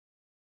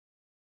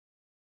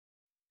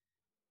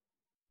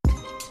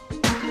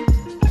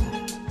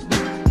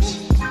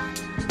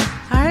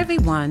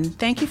everyone.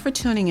 Thank you for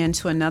tuning in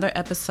to another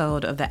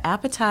episode of the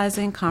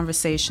Appetizing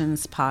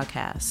Conversations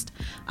podcast.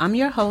 I'm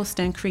your host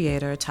and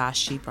creator,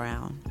 Tashi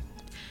Brown.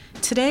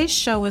 Today's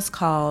show is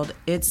called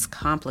It's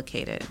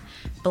Complicated: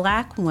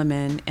 Black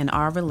Women and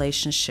Our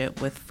Relationship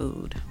with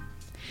Food.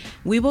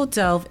 We will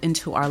delve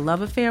into our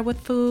love affair with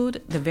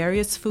food, the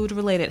various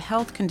food-related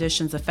health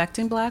conditions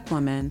affecting Black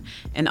women,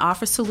 and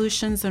offer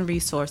solutions and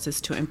resources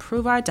to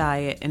improve our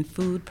diet and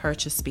food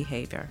purchase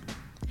behavior.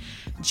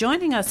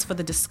 Joining us for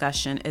the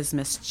discussion is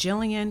Miss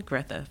Jillian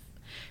Griffith.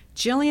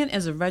 Jillian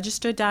is a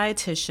registered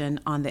dietitian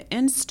on the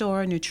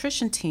in-store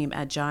nutrition team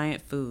at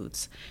Giant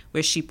Foods,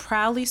 where she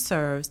proudly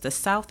serves the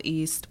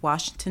Southeast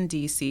Washington,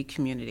 D.C.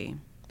 community.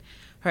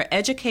 Her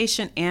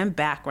education and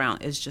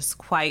background is just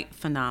quite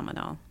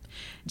phenomenal.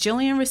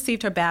 Jillian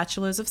received her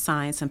Bachelor's of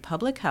Science in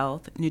Public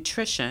Health,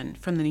 Nutrition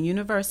from the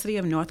University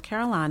of North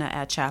Carolina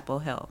at Chapel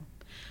Hill.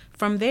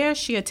 From there,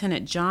 she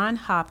attended Johns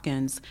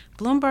Hopkins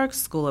Bloomberg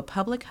School of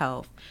Public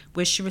Health,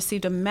 where she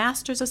received a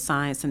Master's of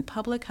Science in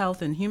Public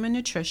Health and Human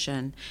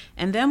Nutrition,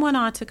 and then went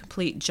on to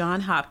complete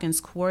Johns Hopkins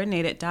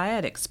Coordinated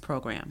Dietetics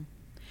program.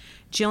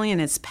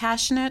 Jillian is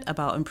passionate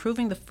about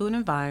improving the food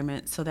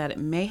environment so that it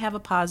may have a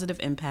positive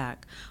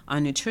impact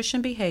on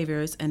nutrition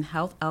behaviors and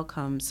health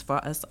outcomes for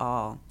us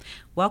all.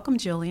 Welcome,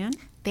 Jillian.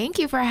 Thank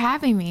you for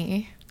having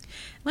me.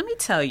 Let me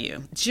tell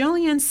you,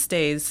 Jillian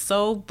stays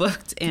so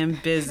booked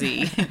and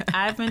busy.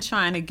 I've been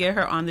trying to get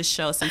her on the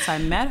show since I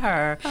met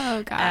her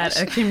at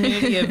a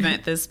community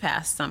event this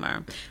past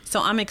summer.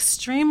 So I'm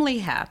extremely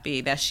happy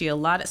that she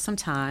allotted some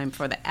time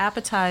for the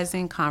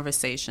Appetizing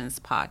Conversations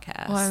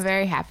podcast. Well, I'm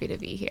very happy to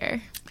be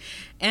here.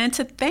 And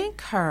to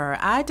thank her,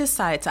 I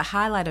decided to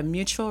highlight a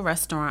mutual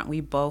restaurant we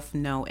both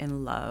know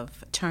and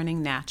love,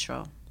 Turning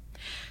Natural.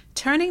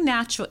 Turning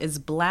Natural is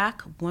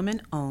Black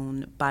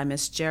woman-owned by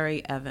Miss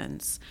Jerry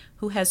Evans,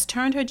 who has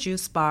turned her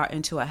juice bar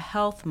into a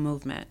health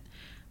movement.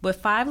 With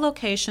 5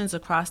 locations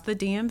across the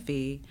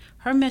DMV,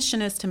 her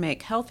mission is to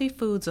make healthy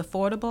foods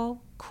affordable,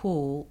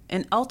 cool,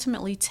 and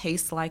ultimately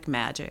taste like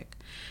magic.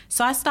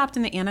 So I stopped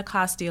in the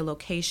Anacostia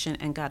location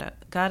and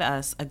got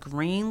us a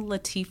green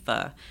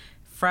Latifa,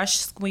 fresh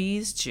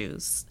squeezed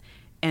juice,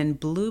 and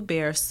Blue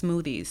Bear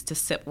smoothies to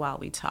sip while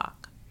we talk.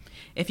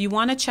 If you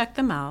want to check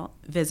them out,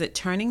 visit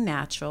Turning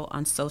Natural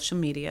on social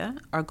media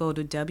or go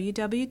to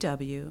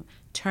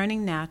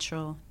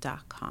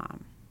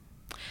www.turningnatural.com.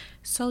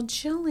 So,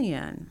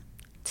 Jillian,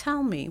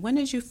 tell me, when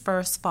did you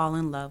first fall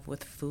in love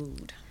with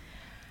food?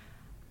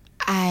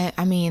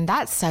 I mean,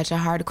 that's such a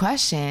hard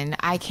question.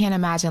 I can't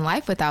imagine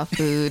life without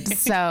food.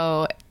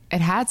 So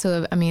it had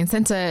to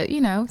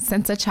have,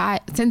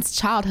 since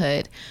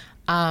childhood.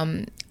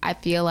 I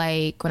feel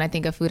like when I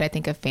think of food, I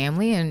think of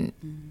family, and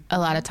a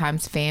lot of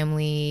times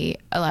a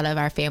lot of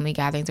our family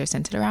gatherings are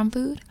centered around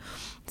food.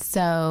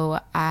 So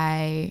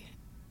I've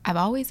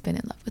always been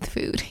in love with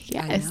food.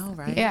 Yes. I know,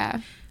 right?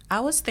 Yeah. I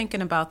was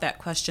thinking about that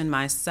question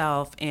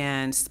myself,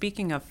 and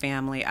speaking of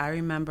family, I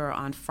remember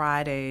on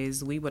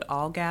Fridays we would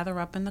all gather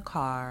up in the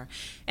car,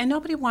 and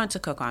nobody wanted to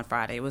cook on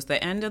Friday. It was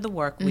the end of the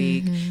work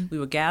week. Mm-hmm. We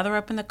would gather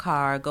up in the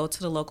car, go to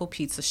the local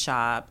pizza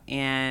shop,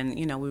 and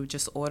we would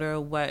just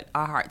order what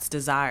our hearts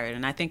desired.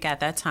 And I think at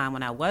that time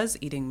when I was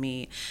eating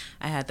meat,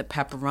 I had the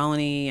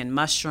pepperoni and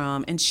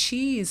mushroom and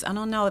cheese. I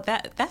don't know,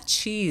 that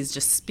cheese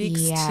just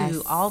speaks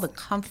to all the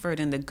comfort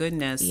and the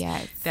goodness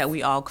that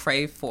we all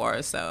crave for.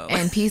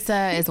 And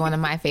pizza is one of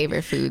my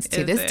favorite foods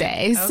to this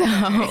day.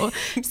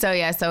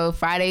 Okay. So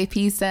Friday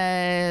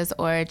pizzas,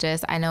 or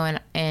just, I know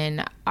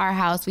in our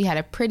house, we had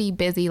a pretty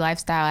busy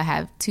lifestyle. I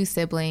have 2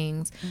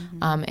 siblings,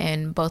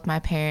 and both my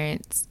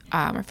parents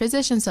are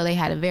physicians, so they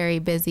had a very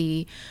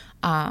busy,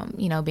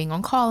 being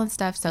on call and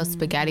stuff. So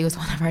spaghetti was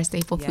one of our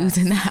staple foods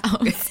in the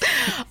house,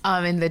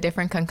 and the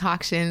different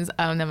concoctions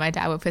that my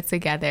dad would put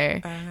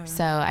together.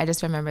 So I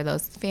just remember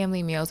those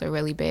family meals are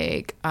really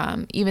big.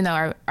 Even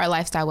though our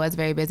lifestyle was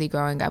very busy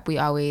growing up, we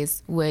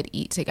always would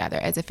eat together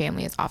as a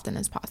family as often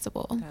as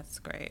possible. That's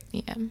great.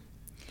 Yeah.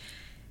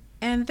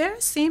 And there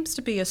seems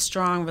to be a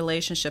strong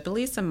relationship, at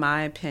least in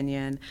my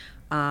opinion,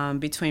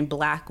 between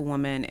Black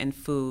women and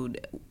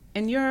food.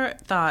 In your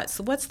thoughts,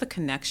 what's the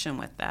connection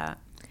with that?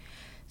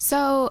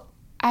 So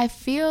I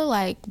feel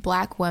like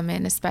Black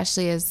women,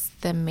 especially as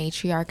the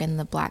matriarch in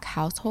the Black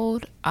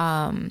household,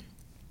 are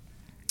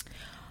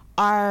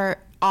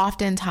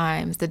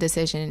oftentimes the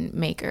decision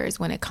makers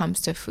when it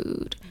comes to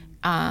food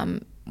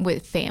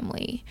with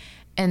family.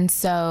 And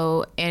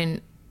so,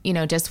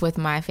 just with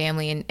my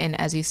family and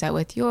as you said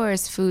with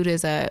yours, food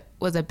was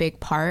a big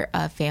part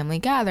of family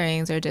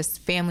gatherings or just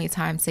family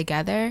time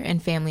together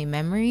and family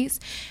memories.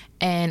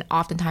 And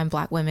oftentimes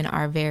Black women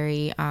are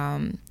very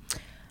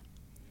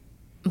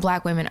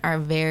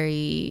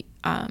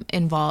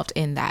involved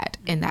in that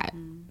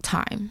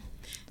time.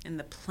 And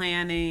the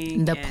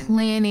planning.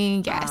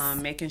 Yes.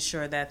 Making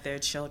sure that their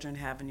children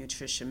have a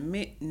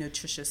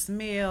nutritious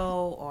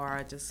meal,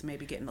 or just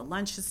maybe getting the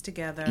lunches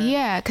together.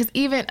 Yeah, because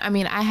even, I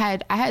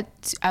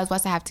was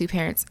blessed to have 2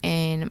 parents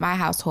in my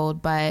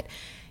household, but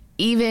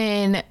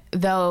even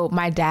though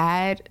my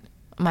dad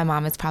my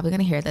mom is probably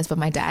going to hear this, but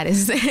my dad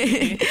is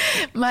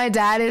my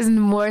dad is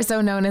more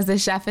so known as the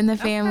chef in the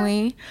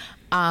family.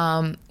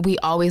 We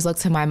always look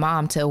to my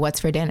mom to what's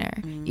for dinner.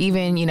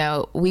 Even, you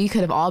know, we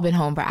could have all been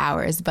home for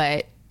hours,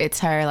 but it's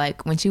her,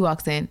 like, when she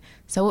walks in,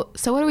 so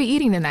what are we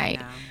eating tonight?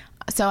 Yeah.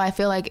 So I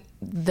feel like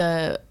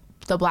the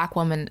Black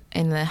woman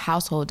in the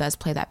household does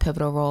play that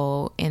pivotal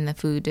role in the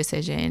food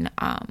decision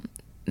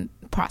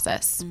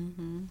process.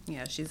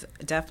 Yeah, she's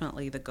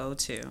definitely the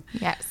go-to.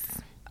 Yes.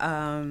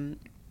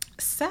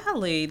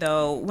 Sadly,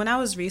 though, when I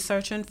was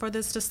researching for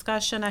this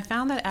discussion, I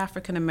found that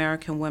African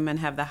American women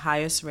have the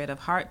highest rate of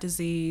heart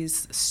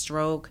disease,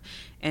 stroke,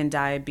 and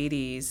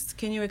diabetes.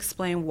 Can you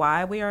explain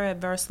why we are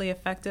adversely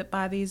affected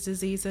by these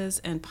diseases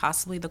and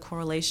possibly the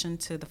correlation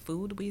to the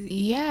food we eat?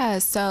 Yeah,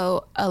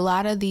 so a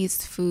lot of these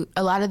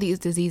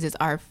diseases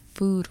are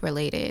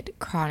food-related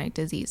chronic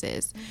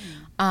diseases.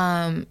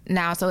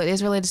 Now, so it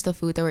is related to the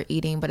food that we're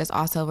eating, but it's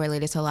also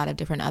related to a lot of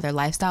different other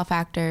lifestyle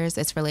factors.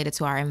 It's related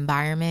to our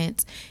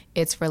environment.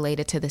 It's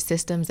related to the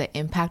systems that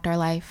impact our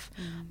life.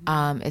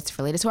 It's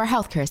related to our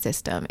healthcare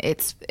system.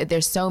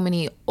 There's so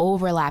many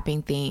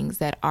overlapping things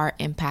that are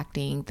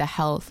impacting the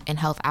health and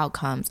health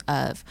outcomes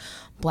of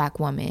Black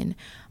women.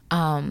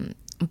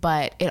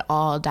 But it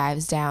all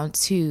dives down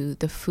to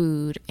the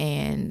food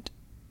and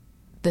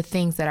the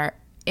things that are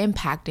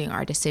impacting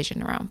our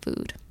decision around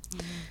food.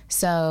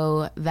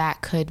 So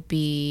that could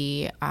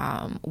be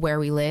where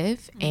we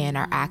live and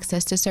our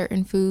access to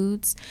certain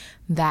foods.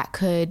 That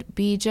could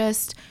be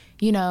just,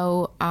 you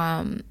know,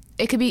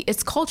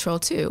 it's cultural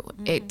too.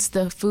 It's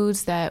the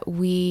foods that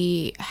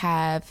we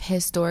have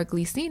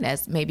historically seen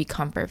as maybe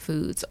comfort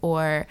foods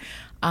or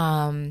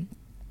tend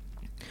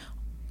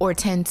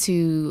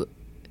to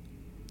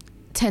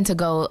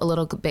go a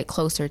little bit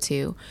closer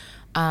to.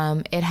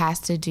 It has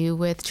to do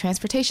with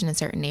transportation in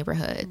certain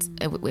neighborhoods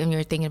when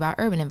you're thinking about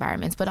urban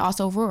environments, but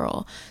also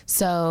rural.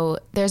 So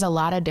there's a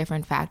lot of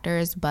different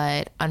factors,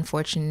 but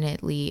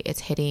unfortunately it's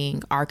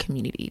hitting our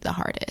community the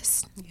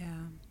hardest. Yeah.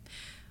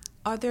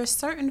 Are there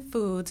certain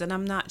foods, and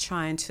I'm not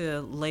trying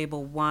to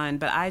label one,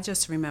 but I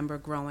just remember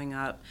growing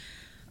up,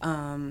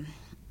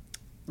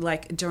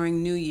 like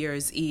during New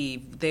Year's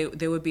Eve,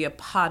 there would be a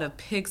pot of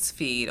pig's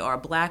feet or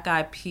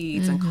black-eyed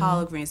peas and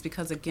collard greens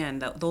because,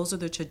 again, those are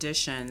the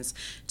traditions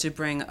to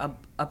bring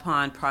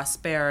upon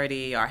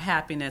prosperity or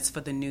happiness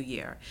for the new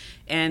year.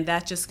 And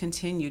that just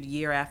continued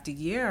year after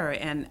year.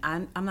 And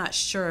I'm not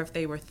sure if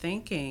they were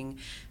thinking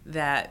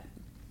that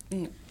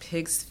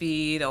pig's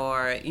feet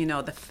or, you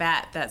know, the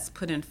fat that's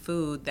put in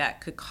food that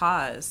could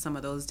cause some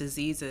of those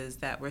diseases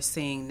that we're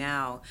seeing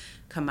now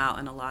come out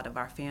in a lot of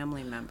our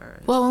family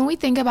members. Well, when we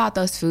think about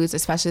those foods,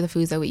 especially the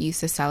foods that we used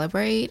to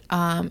celebrate,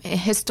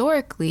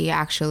 historically,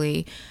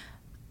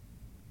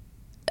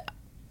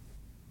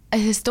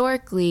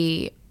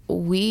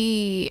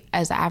 we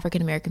as the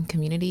African American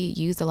community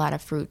used a lot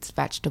of fruits,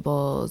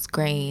 vegetables,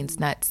 grains,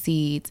 nuts,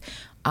 seeds,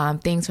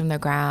 things from the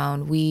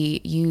ground. We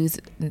use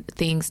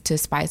things to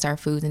spice our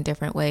foods in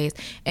different ways.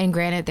 And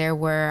granted, there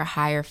were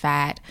higher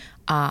fat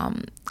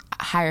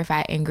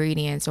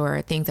ingredients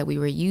or things that we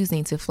were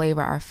using to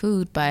flavor our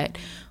food, but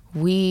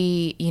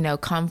we, you know,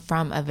 come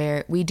from a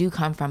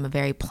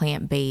very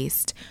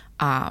plant-based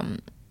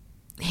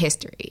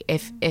history.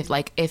 If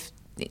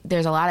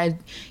there's a lot of,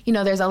 you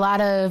know, there's a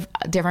lot of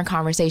different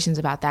conversations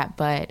about that,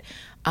 but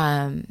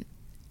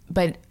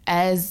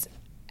as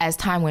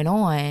time went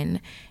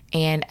on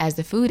and as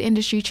the food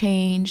industry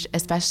changed,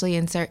 especially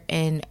in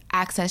certain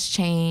access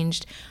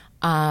changed,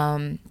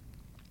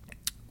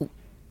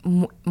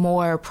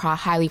 more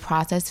highly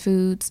processed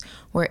foods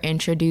were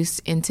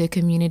introduced into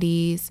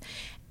communities.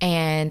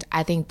 And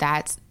I think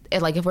that's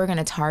like, if we're going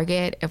to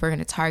target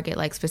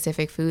like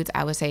specific foods,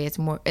 I would say it's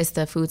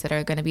the foods that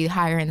are going to be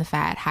higher in the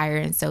fat, higher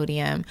in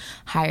sodium,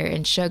 higher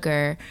in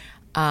sugar,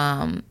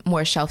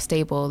 more shelf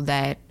stable,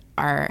 that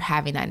are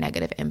having that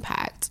negative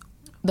impact.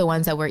 The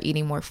ones that we're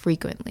eating more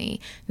frequently.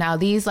 Now,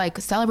 these like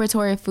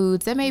celebratory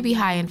foods that may be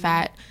high in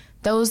fat,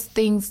 those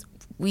things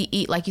we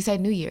eat, like you said,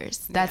 New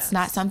Year's. That's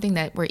not something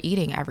that we're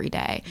eating every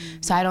day.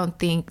 So I don't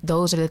think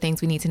those are the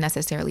things we need to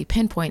necessarily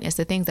pinpoint. It's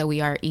the things that we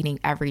are eating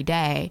every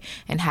day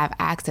and have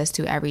access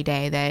to every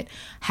day that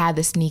have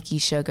the sneaky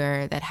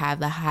sugar, that have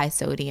the high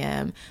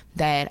sodium,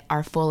 that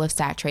are full of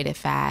saturated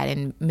fat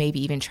and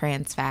maybe even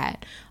trans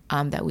fat,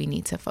 that we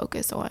need to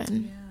focus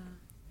on. Yeah.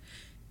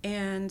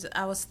 And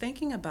I was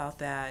thinking about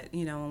that,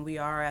 you know, when we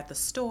are at the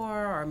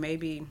store or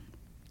maybe,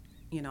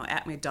 you know,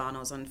 at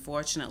McDonald's,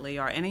 unfortunately,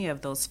 or any of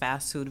those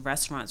fast food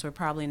restaurants, we're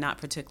probably not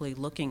particularly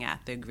looking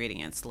at the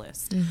ingredients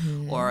list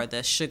or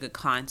the sugar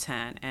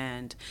content.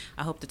 And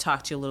I hope to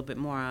talk to you a little bit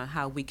more on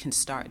how we can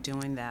start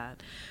doing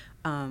that.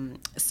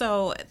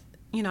 So,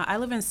 you know, I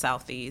live in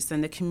Southeast,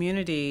 and the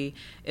community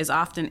is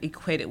often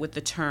equated with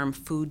the term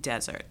food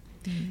desert.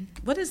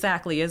 What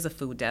exactly is a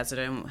food desert,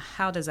 and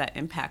how does that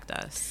impact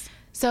us?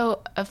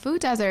 So a food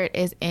desert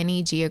is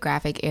any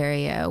geographic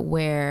area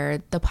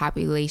where the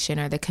population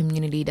or the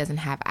community doesn't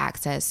have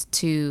access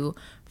to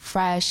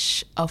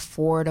fresh,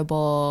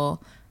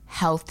 affordable,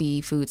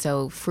 healthy food,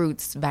 so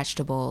fruits,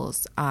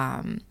 vegetables,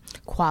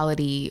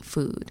 quality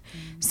food.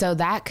 So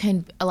that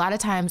can, a lot of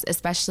times,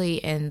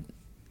 especially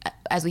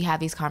as we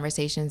have these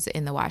conversations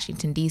in the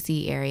Washington,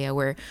 D.C. area,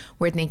 where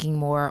we're thinking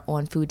more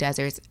on food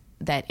deserts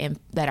that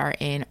are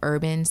in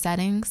urban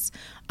settings.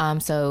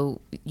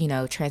 So,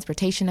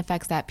 transportation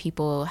affects that,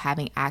 people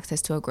having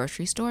access to a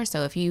grocery store.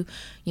 So if you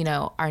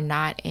are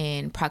not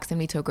in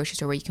proximity to a grocery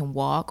store where you can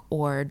walk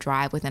or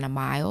drive within a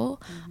mile,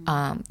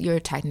 you're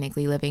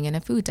technically living in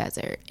a food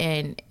desert.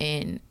 And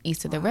in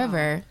east of the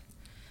river,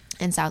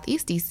 in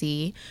Southeast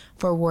DC,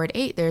 for Ward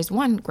 8, there's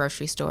one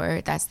grocery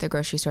store. That's the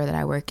grocery store that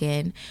I work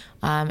in.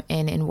 And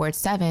in Ward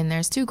 7,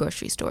 there's 2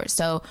 grocery stores.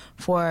 So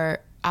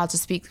I'll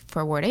just speak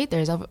for Ward 8,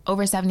 there's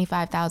over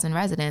 75,000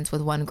 residents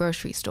with one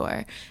grocery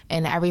store,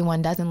 and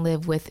everyone doesn't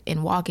live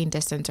within walking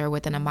distance or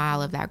within a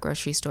mile of that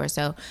grocery store.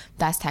 So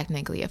that's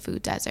technically a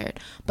food desert.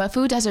 But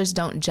food deserts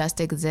don't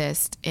just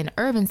exist in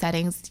urban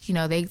settings.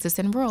 They exist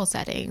in rural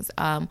settings,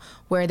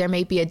 where there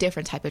may be a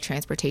different type of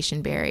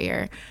transportation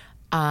barrier,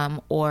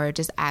 or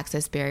just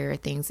access barrier,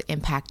 things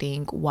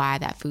impacting why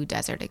that food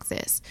desert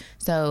exists.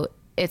 So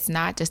it's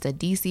not just a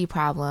DC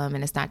problem,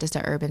 and it's not just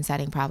an urban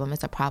setting problem.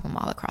 It's a problem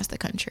all across the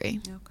country.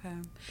 Okay.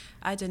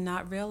 I did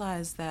not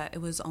realize that it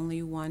was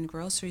only one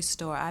grocery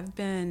store. I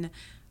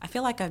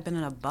feel like I've been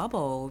in a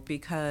bubble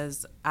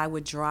because I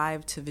would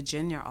drive to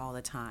Virginia all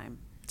the time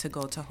to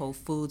go to Whole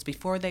Foods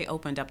before they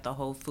opened up the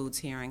Whole Foods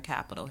here in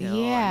Capitol Hill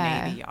or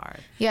Navy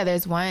Yard. Yeah,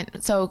 there's one.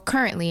 So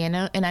currently, and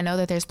I know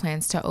that there's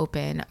plans to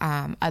open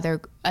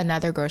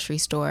another grocery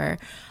store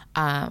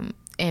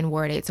in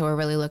Ward 8, so we're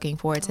really looking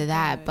forward to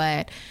that.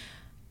 But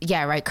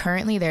yeah, right.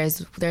 Currently,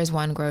 there's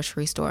one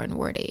grocery store in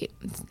Ward 8.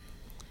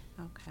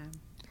 Okay.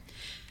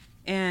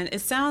 And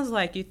it sounds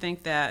like you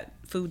think that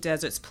food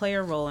deserts play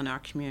a role in our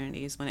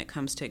communities when it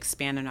comes to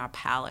expanding our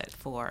palate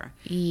for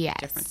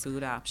different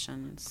food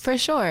options. For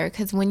sure,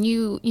 because when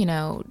you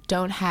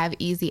don't have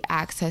easy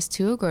access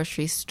to a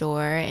grocery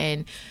store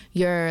and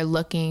you're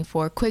looking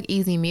for quick,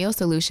 easy meal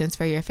solutions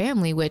for your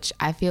family, which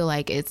I feel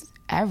like it's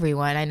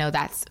everyone. I know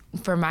that's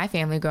for my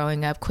family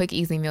growing up, quick,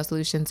 easy meal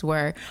solutions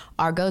were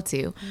our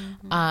go-to.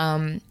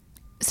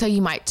 So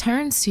you might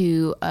turn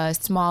to a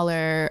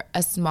smaller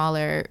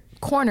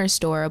corner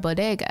store, a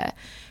bodega,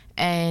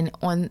 and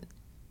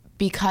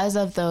because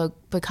of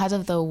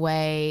the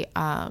way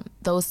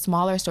those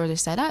smaller stores are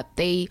set up,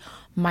 they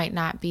might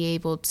not be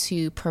able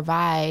to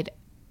provide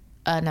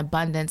an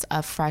abundance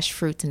of fresh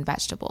fruits and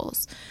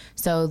vegetables.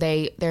 So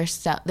their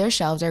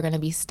shelves are going to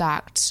be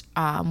stocked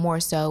more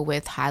so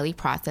with highly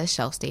processed,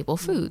 shelf-stable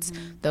foods.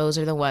 Those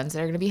are the ones that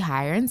are going to be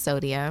higher in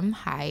sodium,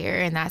 higher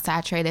in that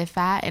saturated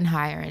fat, and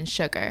higher in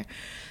sugar.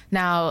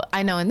 Now,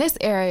 I know in this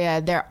area,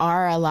 there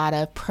are a lot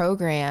of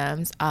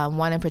programs,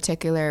 one in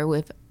particular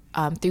with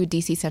through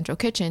DC Central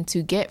Kitchen,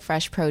 to get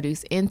fresh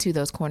produce into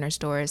those corner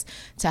stores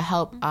to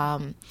help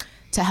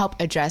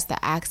address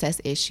the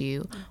access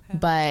issue. Okay.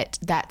 But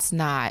that's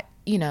not,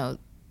 you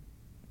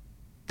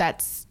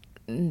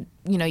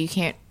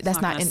can't,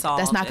 that's not going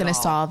to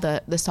solve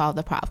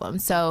the problem.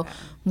 So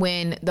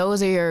when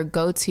those are your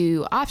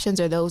go-to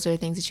options, or those are the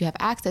things that you have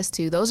access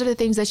to, those are the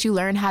things that you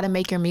learn how to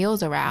make your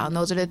meals around.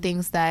 Those are the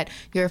things that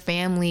your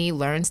family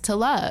learns to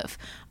love.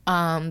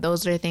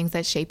 Those are the things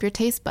that shape your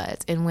taste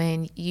buds. And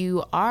when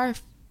you are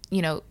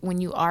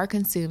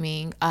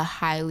consuming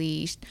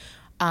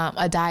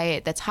a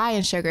diet that's high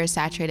in sugar,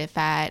 saturated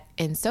fat,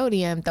 and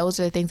sodium, those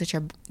are the things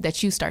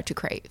that you start to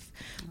crave.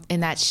 Okay.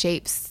 And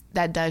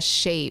that does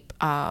shape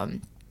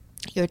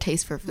your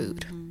taste for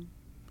food.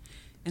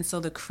 And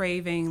so the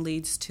craving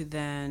leads to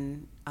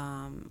then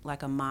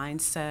like a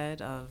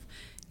mindset of,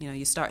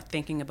 you start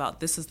thinking about,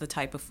 this is the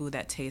type of food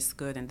that tastes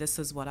good and this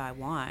is what I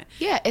want.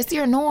 Yeah, it's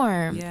your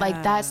norm. Yeah.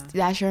 Like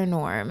that's your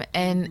norm.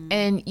 And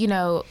and you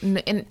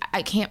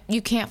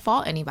can't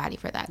fault anybody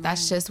for that.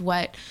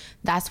 Right.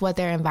 That's what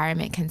their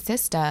environment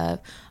consists of.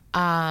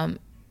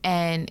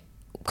 And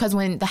because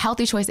when the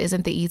healthy choice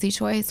isn't the easy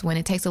choice, when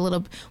it takes a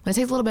little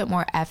bit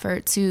more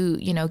effort to,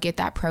 get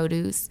that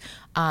produce,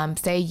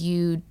 say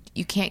you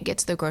can't get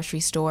to the grocery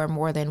store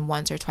more than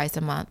once or twice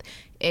a month,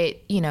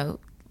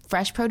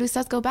 fresh produce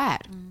does go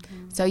bad.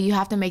 So you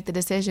have to make the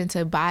decision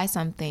to buy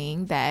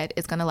something that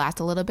is going to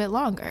last a little bit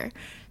longer.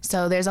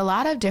 So there's a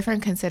lot of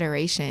different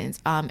considerations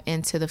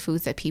into the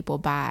foods that people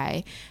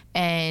buy.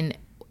 And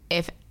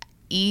if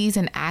ease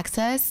and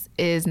access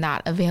is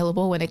not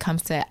available when it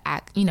comes to,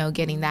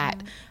 getting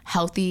that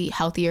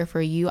healthier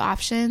for you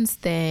options,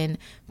 then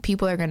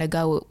people are going to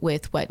go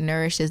with what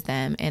nourishes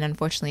them. And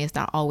unfortunately, it's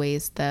not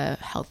always the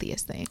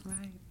healthiest thing.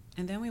 Right.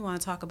 And then we want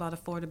to talk about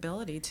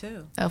affordability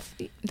too.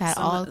 That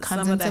all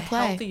comes into play. Some of the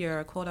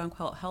healthier, quote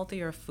unquote,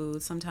 healthier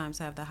foods sometimes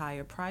have the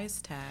higher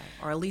price tag,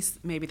 or at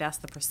least maybe that's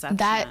the perception.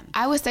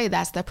 I would say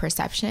that's the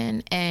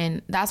perception,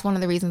 and that's one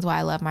of the reasons why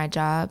I love my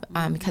job,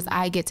 because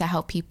I get to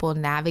help people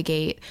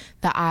navigate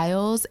the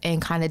aisles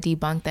and kind of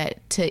debunk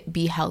that to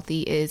be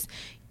healthy is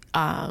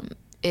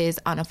is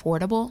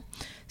unaffordable.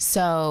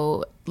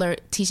 So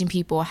teaching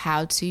people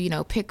how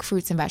to, pick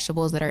fruits and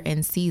vegetables that are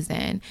in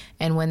season.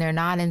 And when they're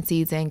not in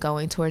season,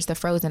 going towards the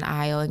frozen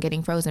aisle and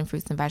getting frozen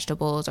fruits and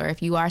vegetables. Or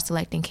if you are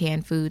selecting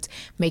canned foods,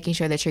 making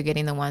sure that you're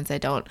getting the ones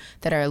that are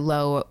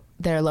low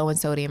in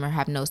sodium or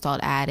have no salt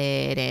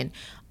added. And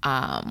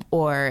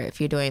or if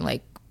you're doing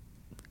like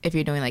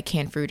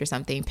canned fruit or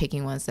something,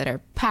 picking ones that are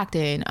packed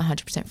in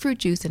 100% fruit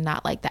juice and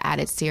not like the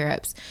added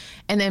syrups.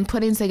 And then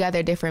putting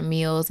together different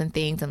meals and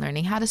things and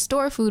learning how to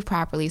store food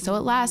properly so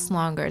it lasts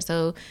longer.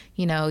 So,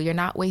 you're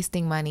not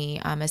wasting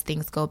money as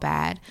things go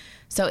bad.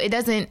 So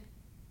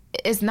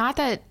it's not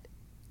that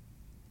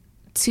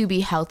to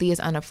be healthy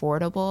is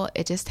unaffordable.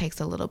 It just takes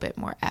a little bit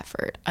more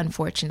effort,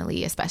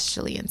 unfortunately,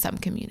 especially in some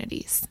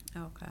communities.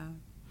 Okay.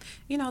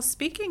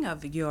 Speaking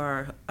of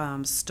your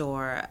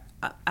store,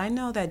 I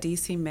know that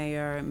D.C.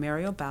 Mayor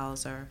Muriel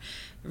Bowser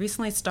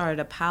recently started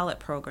a pilot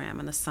program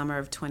in the summer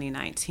of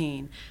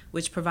 2019,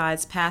 which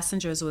provides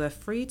passengers with a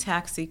free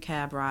taxi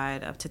cab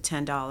ride up to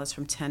 $10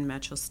 from 10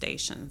 metro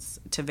stations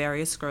to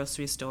various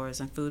grocery stores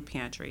and food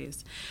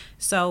pantries.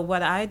 So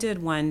what I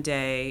did one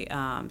day,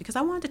 because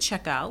I wanted to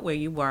check out where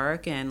you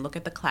work and look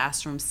at the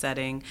classroom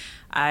setting,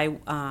 I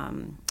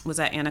was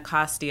at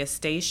Anacostia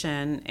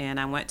Station and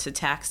I went to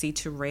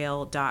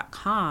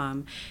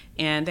taxi2rail.com,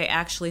 and they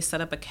actually set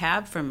up a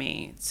cab for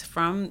me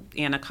from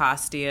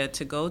Anacostia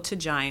to go to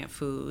Giant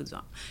Foods.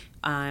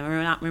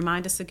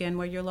 Remind us again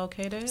where you're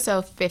located. So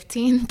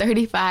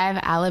 1535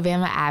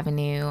 Alabama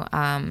Avenue,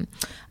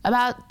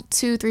 about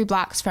 2-3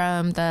 blocks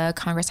from the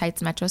Congress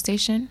Heights Metro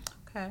Station.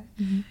 Okay.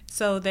 Mm-hmm.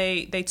 So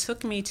they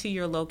took me to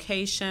your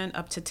location,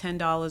 up to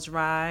 $10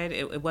 ride.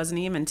 It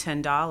wasn't even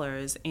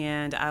 $10,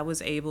 and I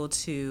was able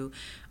to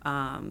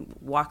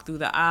walk through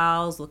the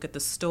aisles, look at the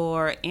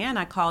store, and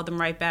I called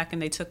them right back,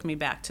 and they took me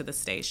back to the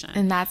station.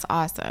 And that's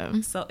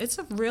awesome. So it's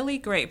a really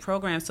great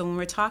program. So when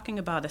we're talking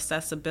about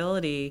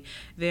accessibility,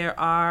 there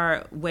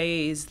are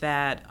ways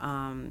that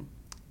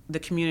the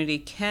community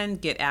can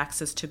get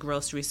access to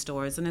grocery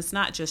stores. And it's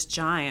not just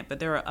Giant, but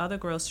there are other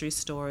grocery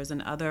stores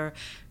and other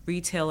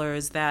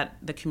retailers that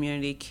the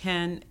community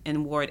can,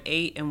 in Ward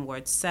 8 and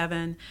Ward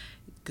 7,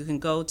 can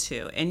go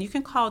to. And you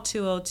can call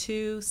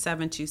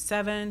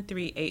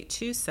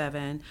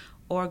 202-727-3827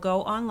 or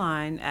go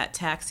online at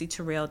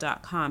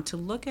taxi2rail.com to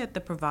look at the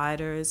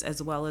providers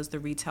as well as the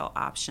retail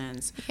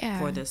options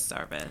for this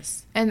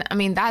service. And I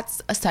mean,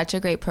 that's such a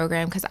great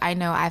program, because I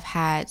know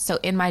so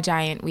in my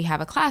Giant, we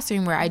have a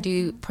classroom where I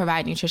do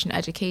provide nutrition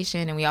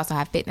education, and we also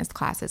have fitness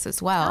classes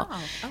as well.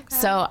 Oh, okay.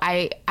 So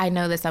I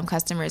know that some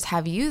customers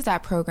have used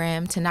that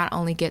program to not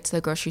only get to the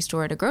grocery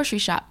store or the grocery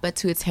shop, but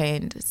to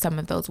attend some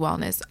of those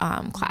wellness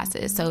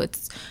classes. So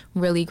it's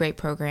really great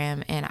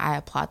program, and I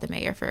applaud the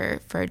mayor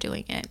for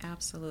doing it.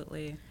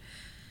 Absolutely.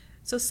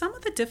 So some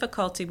of the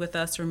difficulty with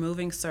us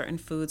removing certain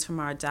foods from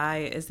our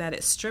diet is that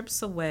it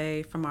strips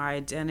away from our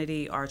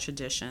identity, our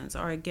traditions,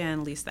 or again,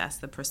 at least that's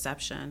the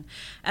perception.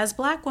 As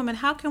Black women,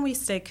 how can we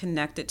stay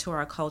connected to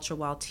our culture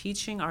while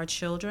teaching our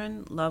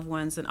children, loved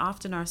ones, and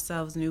often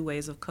ourselves new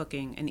ways of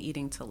cooking and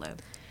eating to live?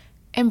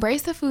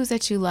 Embrace the foods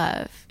that you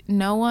love. I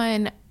know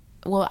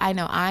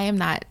I am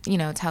not,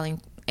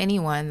 telling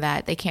anyone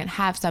that they can't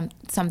have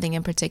something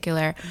in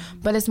particular,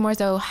 but it's more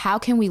so, how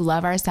can we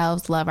love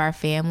ourselves, love our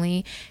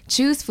family,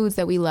 choose foods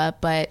that we love,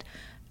 but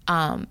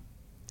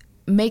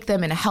make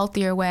them in a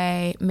healthier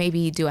way,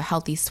 maybe do a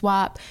healthy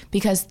swap,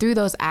 because through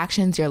those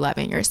actions you're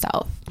loving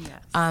yourself.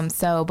 Yes.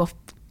 So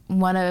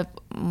one of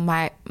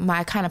my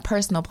kind of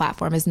personal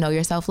platform is Know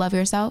Yourself, Love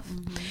Yourself.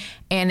 Mm-hmm.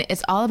 And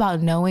it's all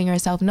about knowing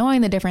yourself,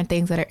 knowing the different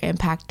things that are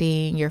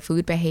impacting your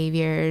food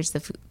behaviors,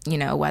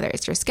 whether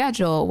it's your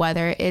schedule,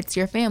 whether it's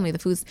your family, the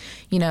foods,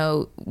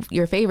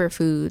 your favorite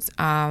foods,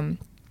 but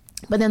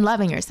then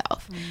loving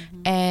yourself.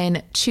 Mm-hmm.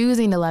 And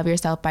choosing to love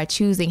yourself by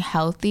choosing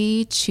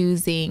healthy,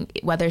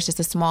 whether it's just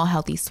a small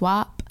healthy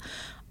swap,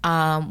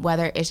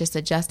 whether it's just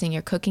adjusting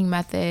your cooking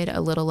method,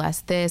 a little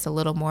less this, a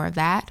little more of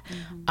that.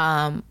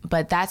 Mm-hmm.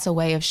 But that's a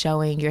way of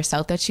showing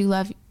yourself that you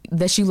love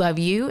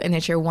you and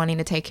that you're wanting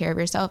to take care of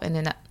yourself. And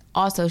then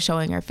also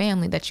showing your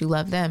family that you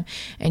love them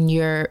and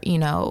you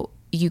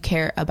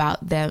care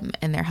about them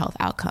and their health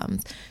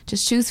outcomes.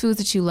 Just choose foods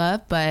that you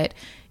love, but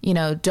you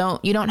don't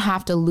even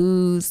have to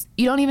lose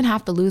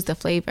the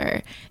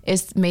flavor.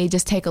 It may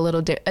just take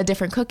a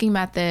different cooking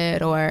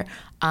method or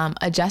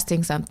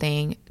adjusting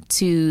something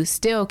to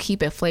still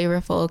keep it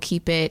flavorful,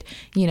 keep it,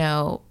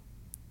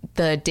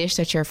 the dish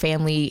that your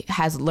family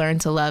has learned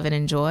to love and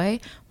enjoy,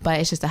 but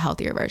it's just a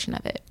healthier version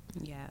of it.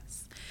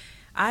 Yes.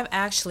 I've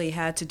actually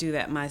had to do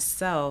that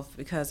myself,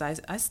 because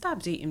I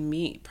stopped eating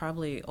meat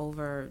probably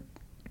over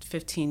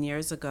 15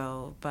 years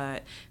ago,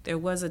 but there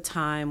was a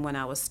time when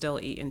I was still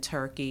eating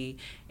turkey,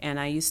 and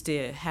I used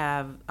to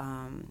have,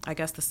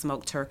 the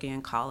smoked turkey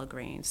and collard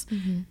greens.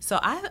 Mm-hmm. So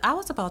I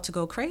was about to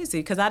go crazy,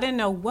 because I didn't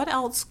know what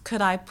else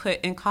could I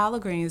put in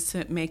collard greens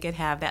to make it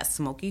have that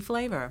smoky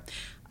flavor.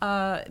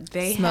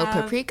 They smoked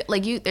paprika,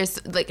 you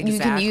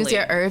can use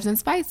your herbs and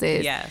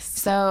spices. Yes.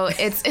 So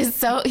it's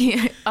so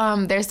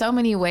there's so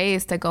many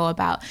ways to go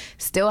about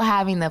still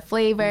having the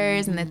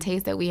flavors and the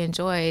taste that we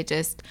enjoy.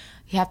 Just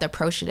you have to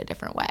approach it a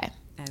different way.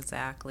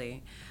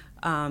 Exactly.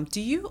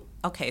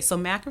 So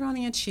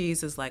macaroni and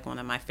cheese is like one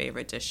of my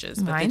favorite dishes.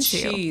 But Mine the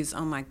too. cheese,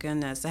 oh my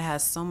goodness, it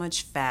has so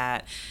much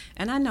fat.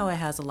 And I know it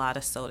has a lot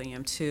of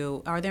sodium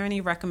too. Are there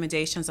any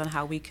recommendations on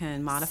how we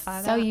can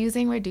modify that? So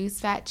using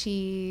reduced fat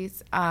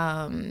cheese,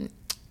 paying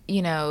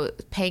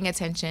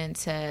attention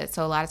to,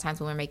 so a lot of times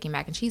when we're making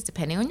mac and cheese,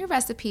 depending on your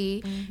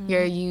recipe,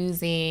 you're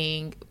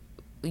using,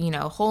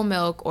 whole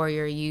milk, or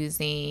you're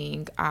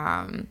using,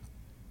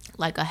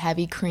 like a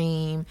heavy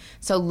cream.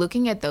 So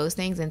looking at those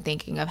things and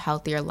thinking of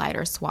healthier,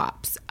 lighter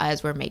swaps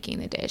as we're making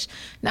the dish.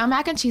 Now,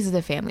 mac and cheese is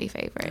a family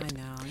favorite. I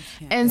know.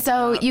 And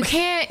so you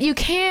can't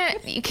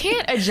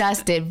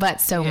adjust it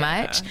but so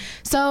much.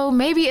 So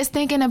maybe it's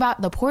thinking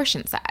about the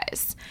portion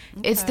size.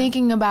 Okay. It's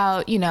thinking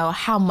about,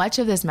 how much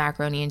of this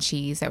macaroni and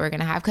cheese that we're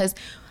going to have. Because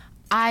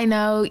I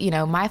know,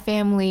 my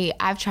family,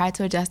 I've tried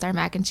to adjust our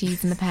mac and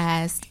cheese in the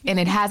past and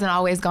it hasn't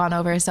always gone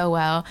over so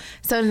well.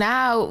 So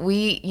now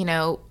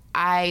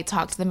I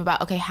talk to them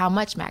about, okay, how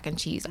much mac and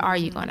cheese are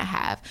you going to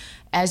have?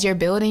 As you're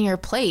building your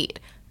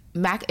plate,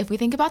 if we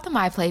think about the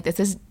My Plate, this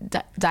is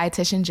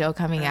dietitian Jill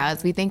coming out.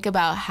 As we think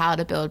about how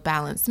to build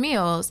balanced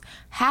meals,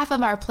 half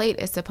of our plate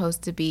is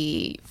supposed to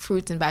be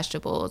fruits and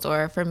vegetables,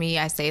 or for me,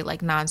 I say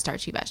like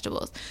non-starchy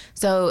vegetables.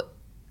 So,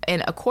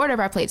 and a quarter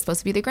of our plate is supposed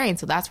to be the grain.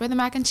 So that's where the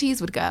mac and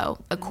cheese would go,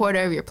 a quarter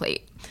of your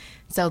plate.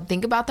 So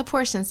think about the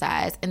portion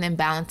size and then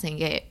balancing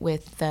it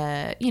with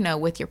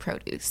with your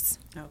produce.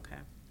 Okay.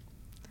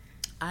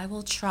 I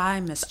will try,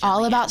 Miss. It's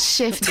all about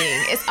shifting.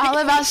 It's all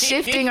about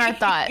shifting our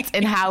thoughts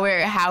and how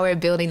we're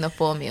building the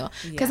full meal.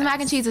 Because the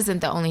mac and cheese isn't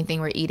the only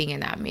thing we're eating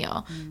in that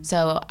meal.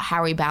 So how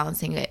are we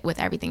balancing it with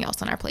everything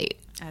else on our plate?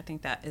 I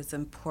think that is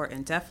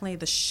important. Definitely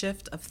the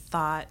shift of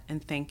thought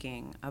and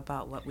thinking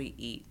about what we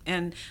eat.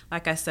 And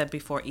like I said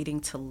before, eating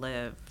to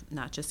live,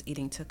 not just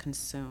eating to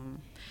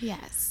consume.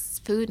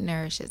 Yes. Food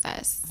nourishes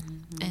us.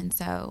 And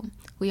so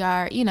we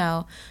are,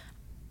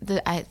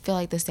 I feel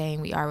like the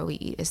saying "we are what we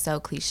eat" is so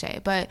cliche,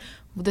 but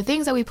the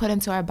things that we put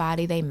into our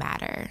body, they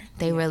matter.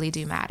 They really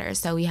do matter.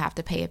 So we have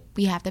to pay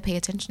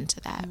attention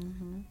to that.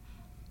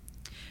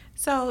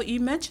 So you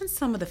mentioned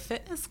some of the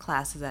fitness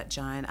classes at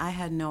Giant. I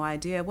had no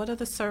idea. What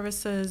other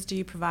services do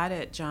you provide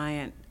at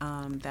Giant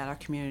that our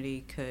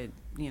community could,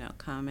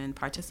 come and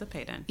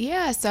participate in?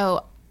 Yeah.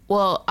 So,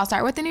 well, I'll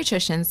start with the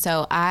nutrition.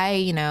 So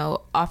I,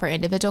 offer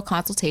individual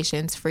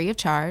consultations free of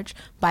charge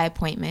by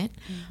appointment.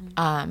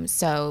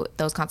 So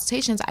those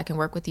consultations, I can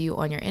work with you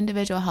on your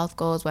individual health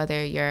goals,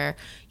 whether you're,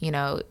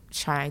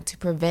 trying to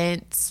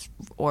prevent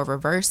or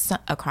reverse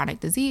a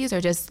chronic disease,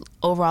 or just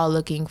overall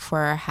looking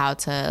for how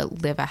to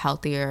live a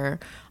healthier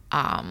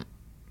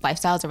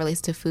lifestyle as it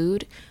relates to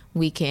food.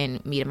 We can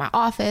meet in my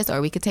office,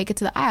 or we could take it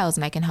to the aisles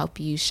and I can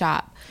help you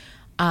shop.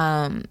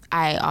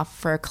 I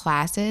offer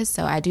classes.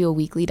 So I do a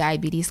weekly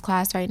diabetes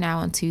class right now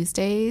on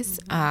Tuesdays.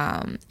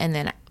 And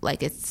then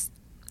it's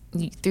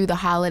through the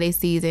holiday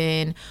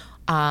season,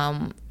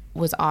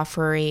 was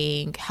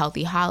offering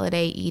healthy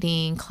holiday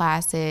eating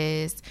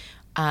classes.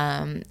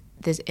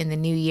 This in the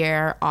new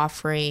year,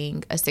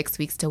 offering a 6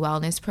 weeks to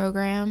wellness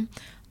program.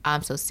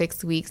 So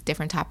 6 weeks,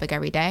 different topic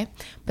every day.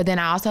 But then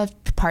I also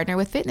partner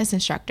with fitness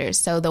instructors.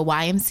 So the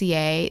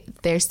YMCA,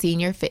 their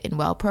Senior Fit and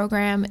Well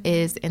program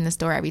is in the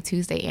store every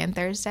Tuesday and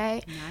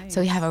Thursday. Nice.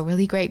 So we have a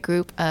really great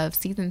group of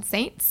seasoned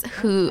saints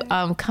who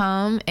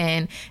come,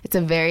 and it's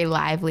a very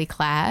lively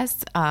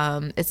class.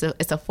 It's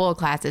a full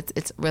class.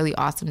 It's really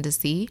awesome to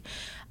see.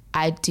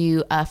 I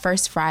do a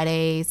First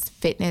Fridays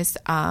fitness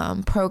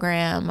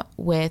program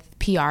with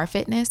PR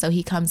Fitness. So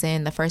he comes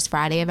in the first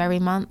Friday of every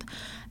month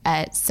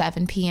at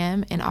 7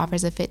 p.m. and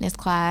offers a fitness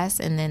class.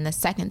 And then the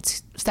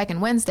second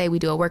Wednesday, we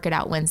do a Work It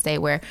Out Wednesday,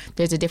 where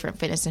there's a different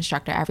fitness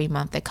instructor every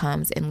month that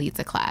comes and leads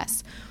a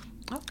class.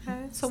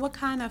 Okay. So what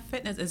kind of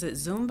fitness? Is it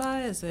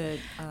Zumba? Is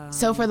it...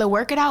 So for the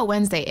Work It Out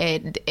Wednesday,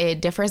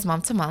 it differs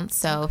month to month.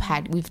 So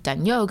we've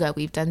done yoga,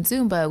 we've done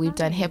Zumba, we've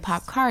done hip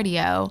hop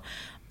cardio.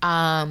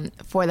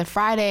 For the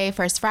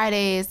First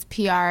Fridays,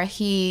 PR,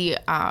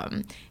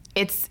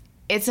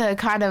 it's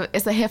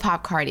a hip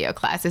hop cardio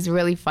class. It's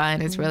really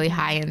fun. It's really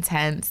high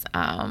intense.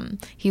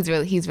 He's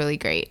really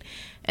great.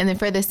 And then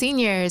for the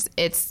seniors,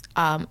 it's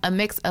a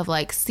mix of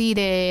like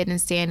seated and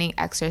standing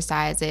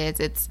exercises.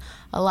 It's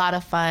a lot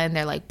of fun.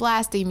 They're like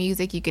blasting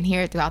music. You can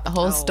hear it throughout the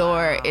whole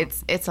store. Wow.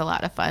 It's a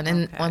lot of fun.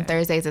 And on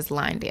Thursdays, it's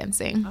line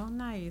dancing. Oh,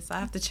 nice. I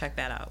have to check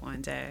that out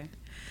one day.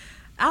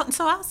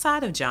 So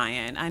outside of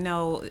Giant, I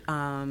know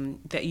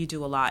that you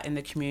do a lot in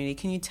the community.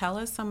 Can you tell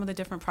us some of the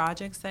different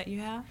projects that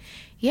you have?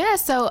 Yeah,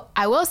 so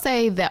I will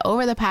say that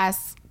over the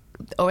past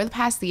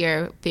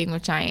year being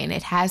with Giant,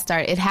 it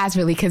has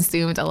really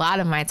consumed a lot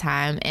of my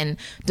time, and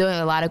doing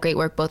a lot of great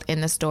work both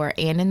in the store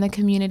and in the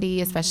community,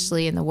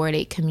 especially in the Ward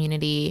 8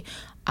 community,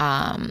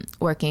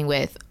 working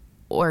with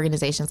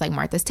organizations like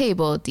Martha's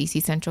Table,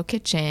 DC Central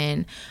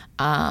Kitchen,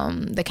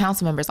 the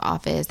council member's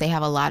office. They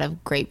have a lot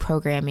of great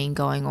programming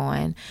going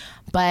on.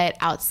 But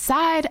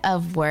outside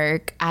of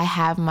work, I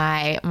have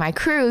my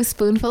crew,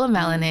 Spoonful of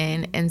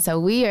Melanin. And so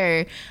we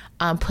are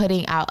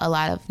putting out a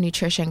lot of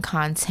nutrition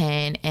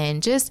content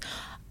and just,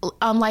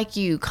 like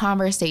you,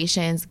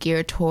 conversations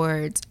geared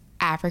towards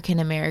African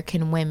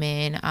American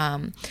women,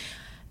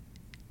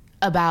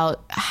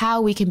 about how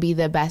we can be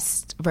the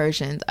best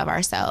versions of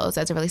ourselves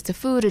as it relates to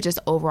food or just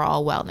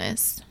overall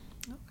wellness.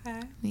 Okay.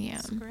 Yeah.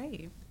 That's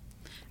great.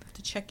 I have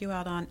to check you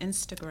out on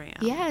Instagram.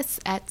 Yes,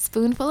 at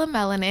Spoonful of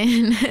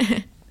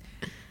Melanin.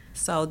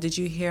 So did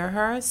you hear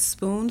her?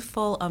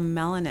 Spoonful of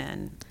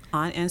Melanin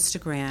on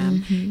Instagram.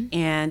 Mm-hmm.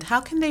 And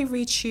how can they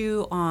reach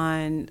you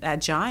at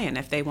Giant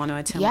if they want to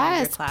attend one of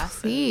your classes?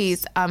 Yes,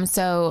 please.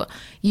 So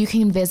you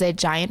can visit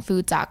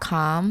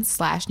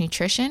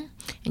giantfood.com/nutrition.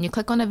 And you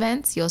click on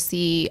events, you'll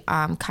see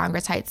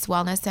Congress Heights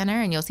Wellness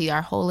Center, and you'll see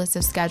our whole list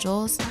of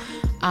schedules,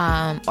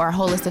 or a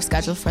whole list of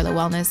schedules for the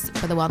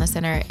Wellness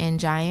Center in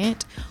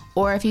Giant.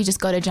 Or if you just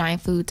go to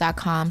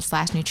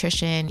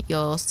giantfood.com/nutrition,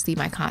 you'll see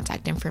my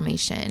contact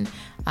information.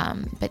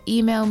 But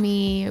email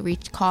me,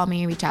 call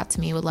me, reach out to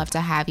me. Would love to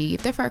have you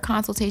either for a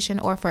consultation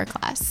or for a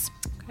class.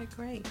 Okay,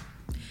 great.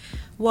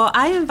 Well,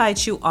 I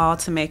invite you all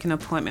to make an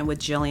appointment with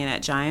Jillian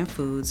at Giant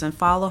Foods and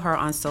follow her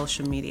on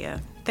social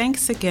media.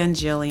 Thanks again,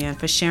 Jillian,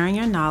 for sharing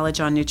your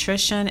knowledge on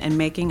nutrition and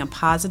making a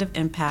positive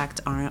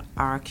impact on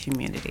our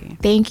community.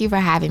 Thank you for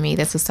having me.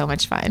 This was so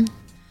much fun.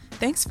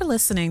 Thanks for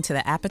listening to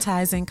the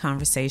Appetizing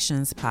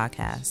Conversations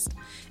podcast.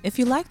 If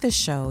you like this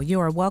show, you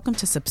are welcome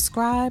to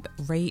subscribe,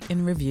 rate,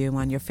 and review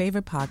on your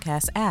favorite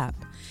podcast app.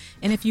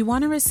 And if you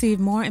want to receive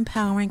more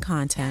empowering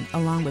content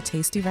along with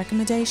tasty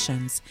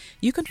recommendations,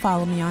 you can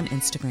follow me on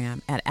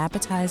Instagram at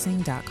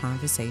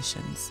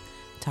appetizing.conversations.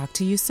 Talk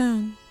to you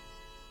soon.